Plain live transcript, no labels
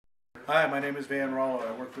Hi, my name is Van Rollo.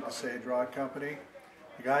 I work for the Sage Rod Company.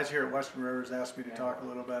 The guys here at Western Rivers asked me to talk a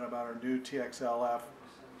little bit about our new TXLF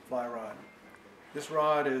fly rod. This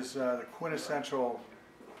rod is the quintessential,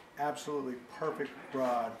 absolutely perfect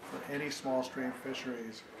rod for any small stream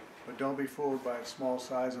fisheries, but don't be fooled by its small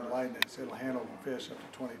size and lightness. It'll handle fish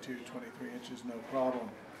up to 22, 23 inches, no problem.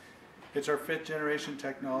 It's our 5th generation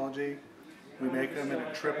technology. We make them in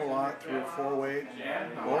a triple aught through a 4-weight.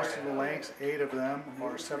 Most of the lengths, 8 of them,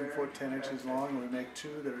 are 7 foot 10 inches long, and we make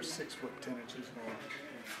 2 that are 6 foot 10 inches long.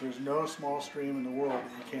 There's no small stream in the world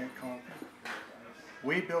that you can't conquer.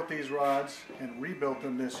 We built these rods and rebuilt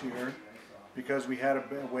them this year because we had a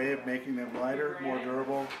way of making them lighter, more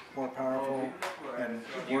durable, more powerful, and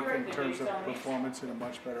work in terms of performance in a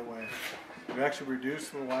much better way. We've actually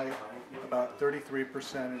reduced the light about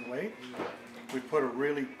 33% in weight. We put a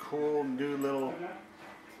really cool new little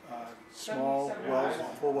small wells,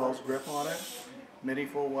 full wells grip on it, mini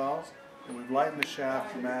full wells, and we've lightened the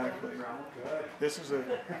shaft dramatically. This is a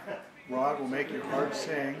rod will make your heart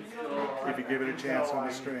sing if you give it a chance on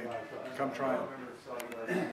the stream. Come try it.